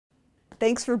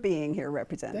Thanks for being here,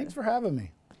 Representative. Thanks for having me.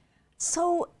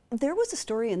 So there was a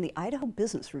story in the Idaho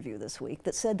Business Review this week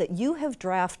that said that you have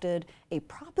drafted a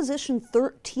Proposition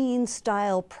 13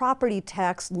 style property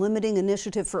tax limiting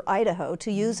initiative for Idaho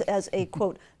to use as a,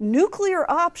 quote, nuclear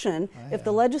option if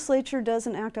the legislature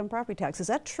doesn't act on property tax. Is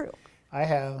that true? I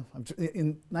have.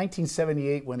 In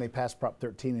 1978, when they passed Prop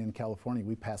 13 in California,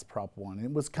 we passed Prop 1. And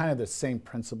it was kind of the same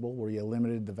principle where you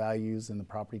limited the values and the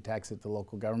property tax at the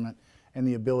local government and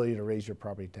the ability to raise your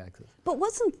property taxes. But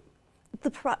wasn't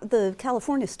the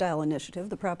California-style initiative,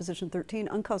 the Proposition 13,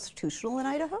 unconstitutional in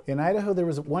Idaho? In Idaho, there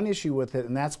was one issue with it,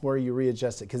 and that's where you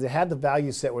readjust it, because it had the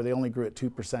value set where they only grew at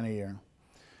 2% a year.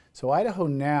 So Idaho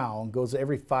now goes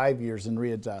every 5 years and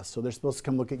readjusts. So they're supposed to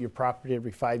come look at your property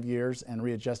every 5 years and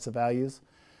readjust the values.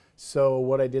 So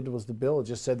what I did was the bill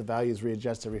just said the values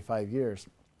readjust every 5 years.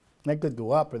 They could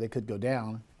go up or they could go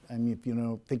down. I mean, if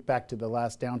you think back to the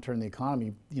last downturn in the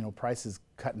economy, prices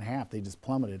cut in half, they just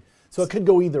plummeted. So it could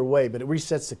go either way, but it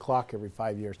resets the clock every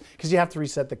 5 years because you have to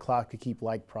reset the clock to keep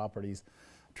like properties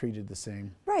treated the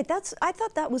same. Right. I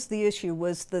thought that was the issue,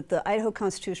 was that the Idaho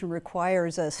Constitution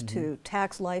requires us to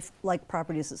tax like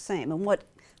properties the same. And what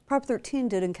Prop 13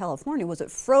 did in California was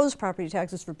it froze property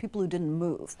taxes for people who didn't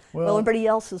move. Well, everybody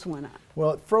else's went up.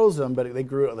 Well, it froze them, but they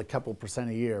grew at a couple %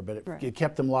 a year, but it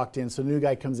kept them locked in. So the new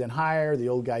guy comes in higher, the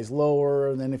old guy's lower,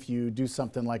 and then if you do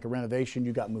something like a renovation,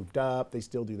 you got moved up. They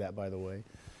still do that, by the way.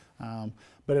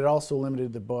 But it also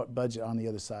limited the budget on the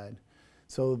other side.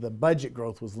 So the budget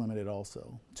growth was limited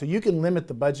also. So you can limit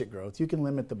the budget growth. You can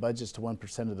limit the budgets to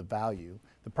 1% of the value.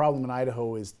 The problem in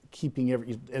Idaho is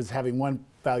having one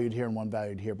valued here and one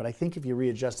valued here. But I think if you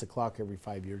readjust the clock every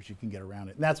 5 years, you can get around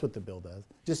it. And that's what the bill does.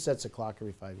 Just sets a clock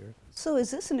every 5 years. So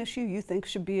is this an issue you think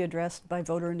should be addressed by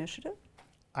voter initiative?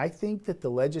 I think that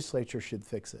the legislature should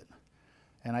fix it.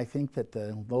 And I think that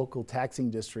the local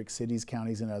taxing districts, cities,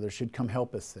 counties, and others should come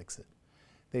help us fix it.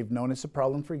 They've known it's a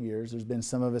problem for years. There's been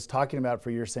some of us talking about it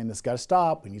for years saying this got to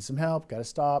stop, we need some help, got to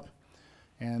stop,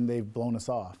 and they've blown us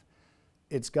off.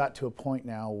 It's got to a point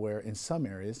now where in some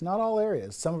areas, not all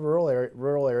areas, some of the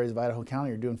rural areas of Idaho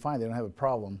County are doing fine, they don't have a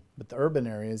problem, but the urban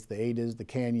areas, the Adas, the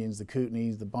Canyons, the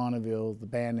Kootenays, the Bonnevilles, the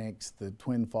Bannocks, the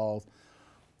Twin Falls,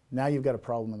 now you've got a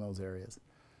problem in those areas.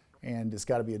 And it's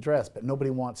got to be addressed, but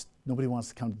nobody wants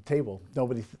to come to the table.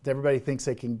 Everybody thinks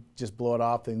they can just blow it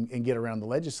off and get around the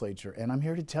legislature. And I'm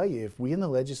here to tell you, if we in the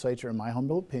legislature, in my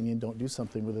humble opinion, don't do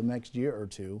something within the next year or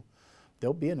two,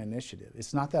 there'll be an initiative.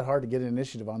 It's not that hard to get an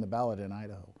initiative on the ballot in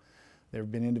Idaho. There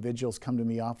have been individuals come to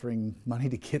me offering money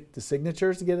to get the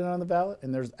signatures to get it on the ballot,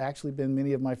 and there's actually been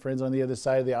many of my friends on the other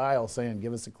side of the aisle saying,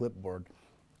 give us a clipboard,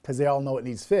 because they all know it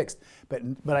needs fixed. But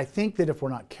I think that if we're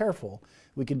not careful,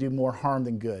 we can do more harm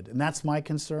than good. And that's my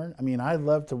concern. I mean, I'd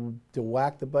love to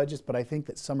whack the budgets, but I think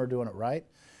that some are doing it right.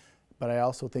 But I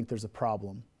also think there's a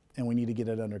problem, and we need to get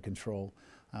it under control.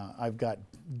 I've got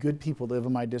good people that live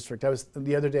in my district.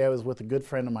 The other day I was with a good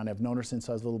friend of mine. I've known her since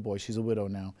I was a little boy. She's a widow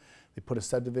now. They put a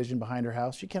subdivision behind her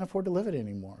house. She can't afford to live it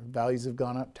anymore. Values have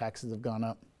gone up, taxes have gone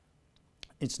up.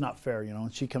 It's not fair,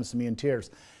 and she comes to me in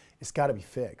tears. It's got to be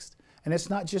fixed. And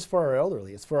it's not just for our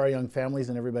elderly, it's for our young families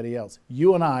and everybody else.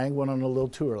 You and I went on a little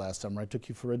tour last summer. I took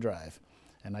you for a drive,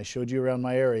 and I showed you around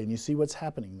my area, and you see what's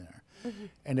happening there.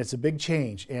 And it's a big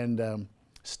change. And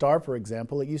Star, for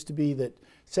example, it used to be that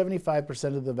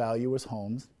 75% of the value was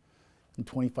homes, and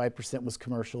 25% was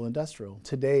commercial industrial.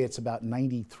 Today, it's about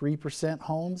 93%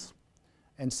 homes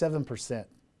and 7%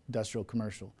 industrial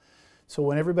commercial. So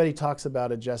when everybody talks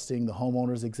about adjusting the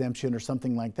homeowner's exemption or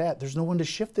something like that, there's no one to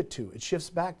shift it to. It shifts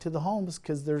back to the homes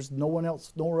because there's nowhere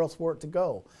else for it to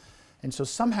go. And so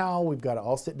somehow we've got to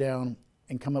all sit down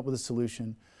and come up with a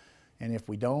solution. And if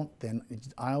we don't, then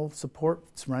I'll support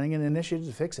running an initiative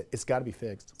to fix it. It's got to be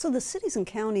fixed. So the cities and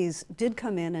counties did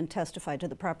come in and testify to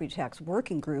the property tax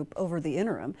working group over the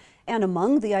interim. And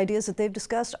among the ideas that they've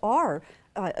discussed are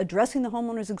addressing the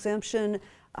homeowner's exemption,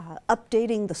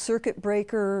 updating the circuit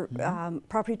breaker,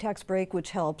 property tax break,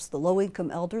 which helps the low-income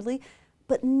elderly.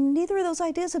 But neither of those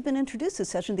ideas have been introduced this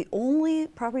session. The only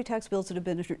property tax bills that have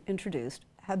been introduced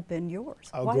have been yours.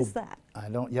 Why is that?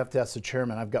 You have to ask the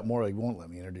chairman. I've got more he won't let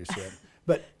me introduce yet.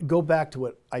 But go back to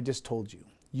what I just told you.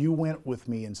 You went with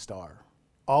me in Star.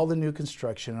 All the new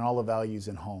construction and all the values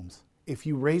in homes. If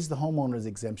you raise the homeowner's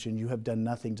exemption, you have done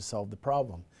nothing to solve the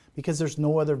problem because there's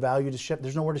no other value to shift.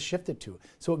 There's nowhere to shift it to.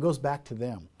 So it goes back to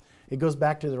them. It goes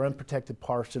back to their unprotected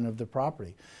portion of the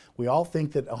property. We all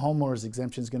think that a homeowner's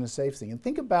exemption is going to save things. And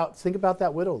think about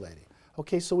that widow lady.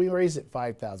 Okay, so we raise it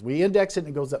 $5,000. We index it and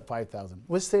it goes up $5,000.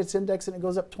 Let's say it's indexed and it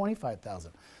goes up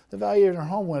 $25,000. The value of her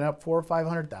home went up $400,000 or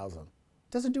 $500,000.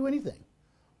 Doesn't do anything.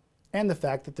 And the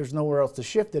fact that there's nowhere else to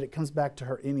shift it, it comes back to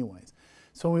her anyways.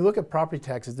 So when we look at property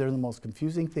taxes, they're the most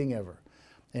confusing thing ever.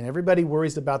 And everybody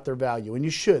worries about their value, and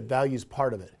you should. Value is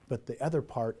part of it. But the other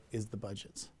part is the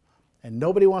budgets. And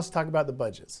nobody wants to talk about the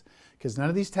budgets because none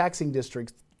of these taxing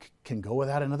districts can go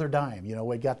without another dime. You know,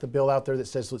 we got the bill out there that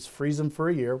says let's freeze them for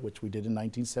a year, which we did in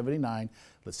 1979.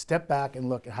 Let's step back and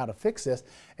look at how to fix this.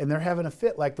 And they're having a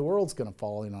fit like the world's going to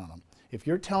fall in on them. If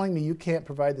you're telling me you can't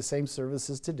provide the same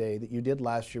services today that you did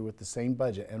last year with the same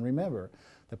budget, and remember,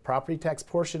 the property tax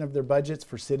portion of their budgets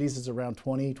for cities is around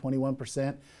 20,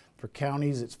 21%. For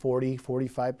counties, it's 40,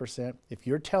 45%. If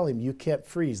you're telling me you can't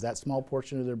freeze that small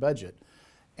portion of their budget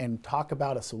and talk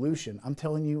about a solution, I'm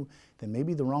telling you that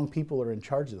maybe the wrong people are in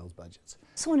charge of those budgets.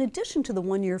 So in addition to the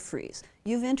one-year freeze,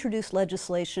 you've introduced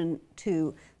legislation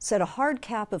to set a hard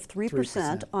cap of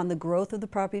 3% on the growth of the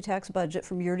property tax budget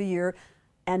from year to year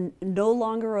and no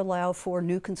longer allow for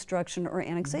new construction or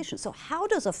annexation. So how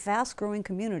does a fast-growing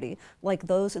community like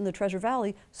those in the Treasure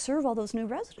Valley serve all those new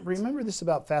residents? Remember this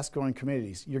about fast-growing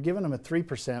communities. You're giving them a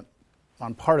 3%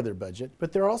 on part of their budget,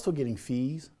 but they're also getting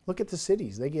fees. Look at the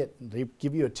cities. They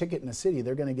give you a ticket in a city,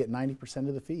 they're going to get 90%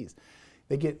 of the fees.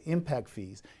 They get impact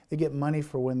fees. They get money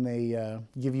for when they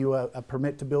give you a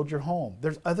permit to build your home.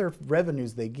 There's other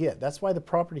revenues they get. That's why the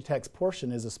property tax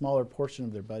portion is a smaller portion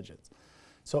of their budgets.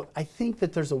 So I think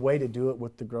that there's a way to do it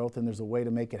with the growth, and there's a way to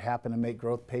make it happen and make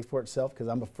growth pay for itself, because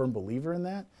I'm a firm believer in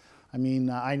that. I mean,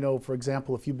 I know, for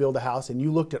example, if you build a house and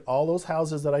you looked at all those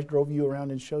houses that I drove you around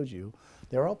and showed you,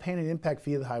 they're all paying an impact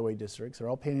fee of the highway districts. They're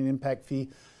all paying an impact fee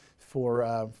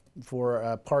for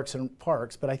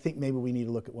parks, but I think maybe we need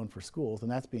to look at one for schools,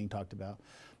 and that's being talked about.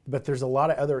 But there's a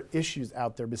lot of other issues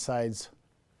out there besides,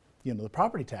 you know, the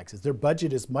property taxes. Their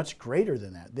budget is much greater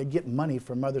than that. They get money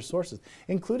from other sources,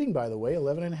 including, by the way,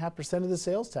 11.5% of the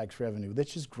sales tax revenue.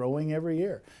 That's just growing every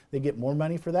year. They get more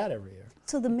money for that every year.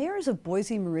 So the mayors of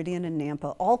Boise, Meridian, and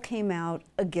Nampa all came out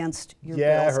against your bills.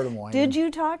 Yeah, I heard them whining. Did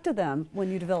you talk to them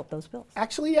when you developed those bills?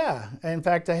 Actually, yeah. In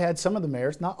fact, I had some of the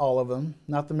mayors, not all of them,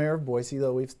 not the mayor of Boise,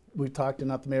 though we've talked to,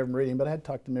 not the mayor of Meridian, but I had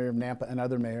talked to the mayor of Nampa and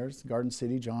other mayors. Garden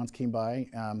City, Johns came by,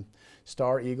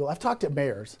 Star, Eagle. I've talked to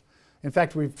mayors. In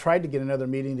fact, we've tried to get another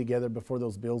meeting together before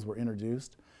those bills were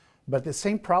introduced. But the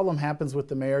same problem happens with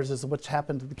the mayors as what's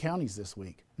happened to the counties this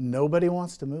week. Nobody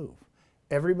wants to move.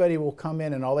 Everybody will come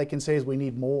in and all they can say is, we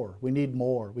need more,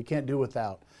 we can't do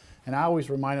without. And I always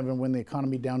remind them when the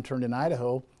economy downturned in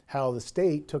Idaho, how the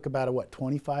state took about a,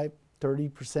 25,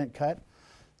 30% cut.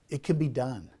 It can be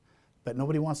done. But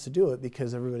nobody wants to do it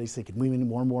because everybody's thinking, we need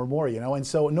more, you know? And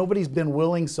so nobody's been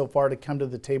willing so far to come to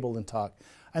the table and talk.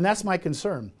 And that's my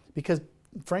concern. Because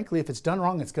frankly, if it's done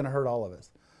wrong, it's going to hurt all of us.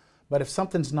 But if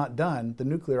something's not done, the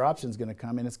nuclear option is going to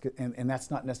come, and that's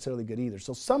not necessarily good either.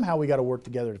 So somehow we got to work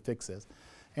together to fix this.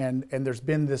 And there's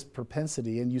been this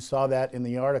propensity, and you saw that in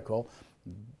the article.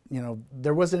 You know,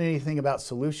 there wasn't anything about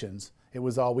solutions. It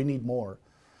was all, we need more.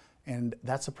 And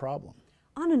that's a problem.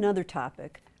 On another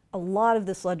topic, a lot of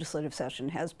this legislative session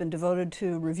has been devoted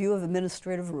to review of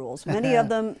administrative rules, many of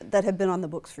them that have been on the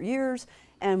books for years,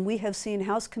 and we have seen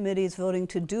House committees voting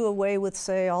to do away with,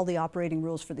 say, all the operating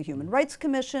rules for the Human Rights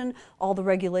Commission, all the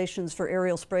regulations for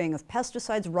aerial spraying of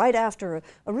pesticides right after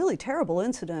a really terrible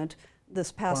incident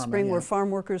this past spring where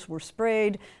farm workers were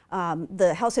sprayed.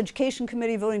 The House Education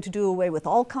Committee voting to do away with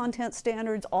all content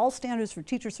standards, all standards for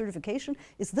teacher certification.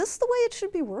 Is this the way it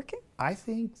should be working? I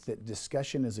think that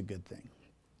discussion is a good thing.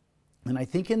 And I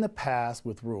think in the past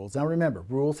with rules, now remember,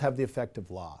 rules have the effect of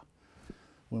law.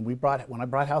 When I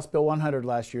brought House Bill 100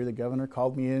 last year, the governor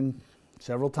called me in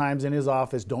several times in his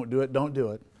office, don't do it, don't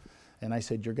do it. And I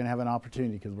said, you're going to have an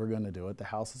opportunity because we're going to do it. The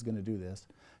House is going to do this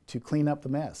to clean up the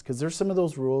mess. Because there's some of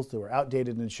those rules that were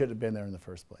outdated and should have been there in the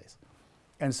first place.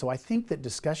 And so I think that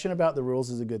discussion about the rules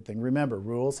is a good thing. Remember,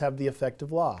 rules have the effect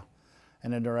of law.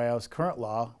 And under Iowa's current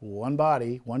law, one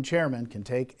body, one chairman can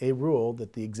take a rule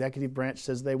that the executive branch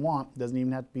says they want, doesn't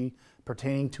even have to be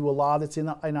pertaining to a law that's in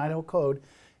Idaho code,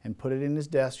 and put it in his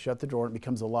desk, shut the door, and it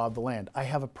becomes a law of the land. I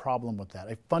have a problem with that.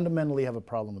 I fundamentally have a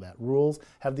problem with that. Rules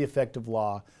have the effect of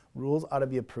law. Rules ought to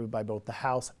be approved by both the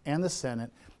House and the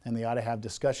Senate, and they ought to have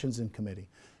discussions in committee.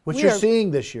 What you're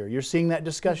seeing this year, you're seeing that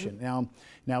discussion.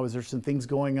 Now, is there some things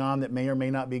going on that may or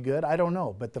may not be good? I don't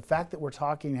know. But the fact that we're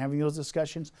talking and having those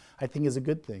discussions, I think is a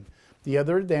good thing. The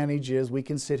other advantage is we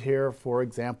can sit here, for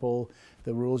example,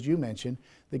 the rules you mentioned,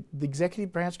 the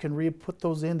executive branch can put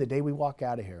those in the day we walk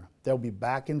out of here. They'll be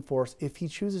back in force if he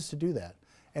chooses to do that.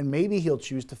 And maybe he'll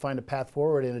choose to find a path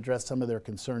forward and address some of their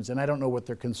concerns. And I don't know what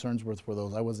their concerns were for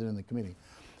those. I wasn't in the committee.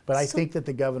 But I think that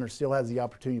the governor still has the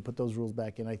opportunity to put those rules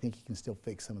back in. I think he can still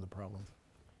fix some of the problems.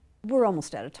 We're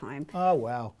almost out of time. Oh,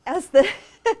 wow. As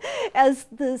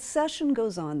the session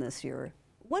goes on this year,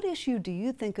 what issue do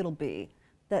you think it'll be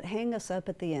that hang us up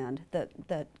at the end,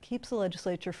 that keeps the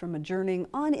legislature from adjourning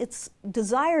on its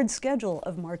desired schedule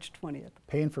of March 20th?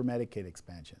 Paying for Medicaid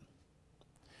expansion.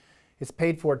 It's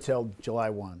paid for till July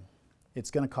 1. It's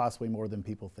going to cost way more than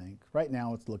people think. Right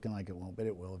now it's looking like it won't, but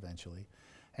it will eventually.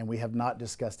 And we have not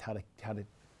discussed how to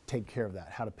take care of that,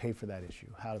 how to pay for that issue.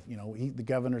 How to, the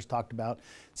governor's talked about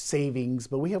savings,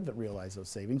 but we haven't realized those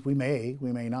savings. We may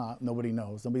not. Nobody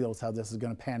knows. Nobody knows how this is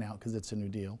going to pan out because it's a new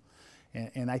deal.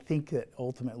 And I think that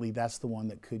ultimately that's the one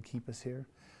that could keep us here.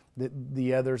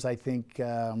 The others, I think,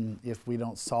 if we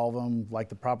don't solve them, like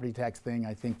the property tax thing,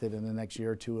 I think that in the next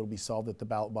year or two it'll be solved at the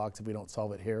ballot box if we don't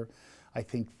solve it here. I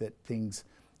think that things,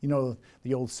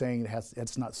 the old saying,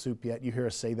 it's not soup yet. You hear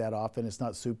us say that often, it's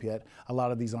not soup yet. A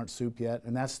lot of these aren't soup yet,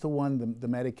 and that's the one, the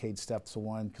Medicaid stuff's the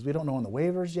one, because we don't know on the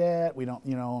waivers yet. We don't,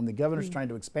 and the governor's trying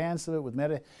to expand some of it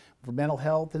with for mental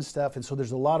health and stuff, and so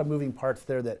there's a lot of moving parts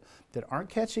there that aren't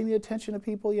catching the attention of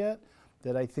people yet,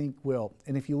 that I think will.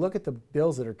 And if you look at the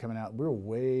bills that are coming out, we're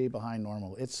way behind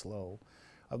normal. It's slow.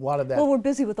 A lot of that. Well, we're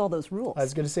busy with all those rules. I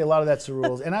was going to say a lot of that's the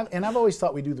rules, and I've always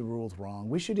thought we do the rules wrong.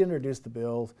 We should introduce the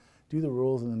bills, do the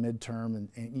rules in the midterm,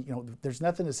 and there's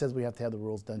nothing that says we have to have the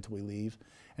rules done till we leave.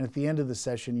 And at the end of the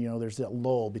session, there's that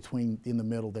lull in the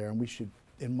middle there, and we should,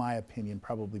 in my opinion,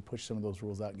 probably push some of those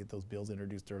rules out and get those bills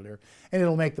introduced earlier. And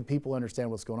it'll make the people understand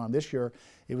what's going on. This year,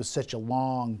 it was such a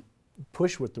long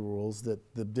push with the rules that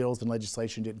the bills and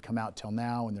legislation didn't come out till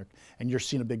now, and you're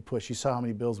seeing a big push. You saw how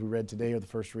many bills we read today or the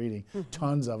first reading,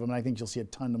 tons of them, and I think you'll see a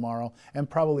ton tomorrow and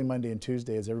probably Monday and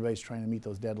Tuesday as everybody's trying to meet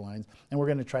those deadlines, and we're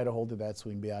going to try to hold to that so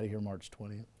we can be out of here March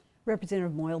 20th.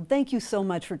 Representative Moyle, thank you so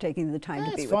much for taking the time to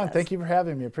be with us. It's fun. Thank you for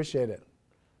having me. Appreciate it.